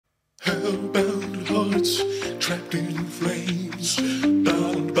Hellbound hearts trapped in flames,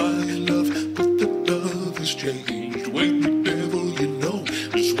 bound by love, but the love has changed. When the devil you know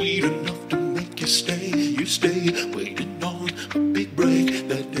is sweet enough to make you stay waiting on a big break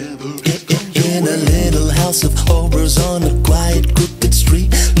that never comes in a little house of horrors on a quiet, crooked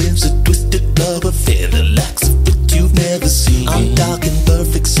street lives a twisted love affair that lacks a foot you've never seen. I'm talking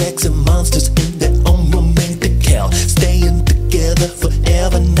perfect sex and monsters in their own romantic hell, staying together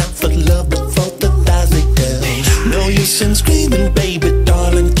forever, not for love but for the lies they tell. No use in screaming, baby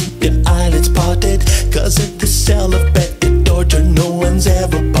darling, keep your eyelids parted, cause at the cell of petty torture no one's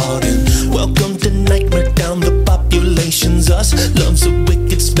ever pardoned. Welcome to nightmare town, the population's us. Love's a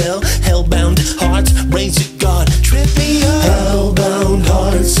wicked spell, hellbound hearts, raise your guard, trip me up. Hellbound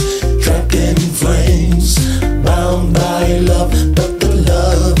hearts, trapped in flames, bound by love, but the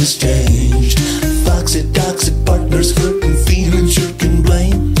love has changed. Foxy, toxic partners, hurting feelings, you can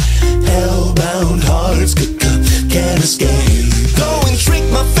blame. Hellbound hearts can't escape. Go and shrink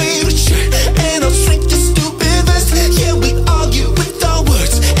my favorite shirt, and I'll shrink your stupid vest. Yeah, we argue with our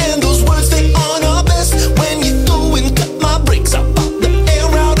words, and those words they aren't our best. When you go and cut my brakes, I'll pop the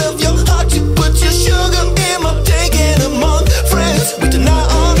air out of your heart. You put your sugar in my tank, and among friends we deny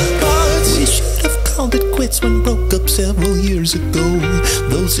our parts. We should have called it quits when broke up several years ago.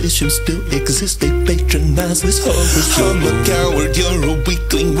 Those issues still exist, they patronize this horror show. I'm a coward, you're a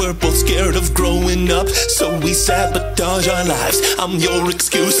weakling, we're both scared of growing up, so we sabotage our lives. I'm your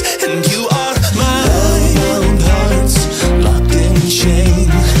excuse and you are mine.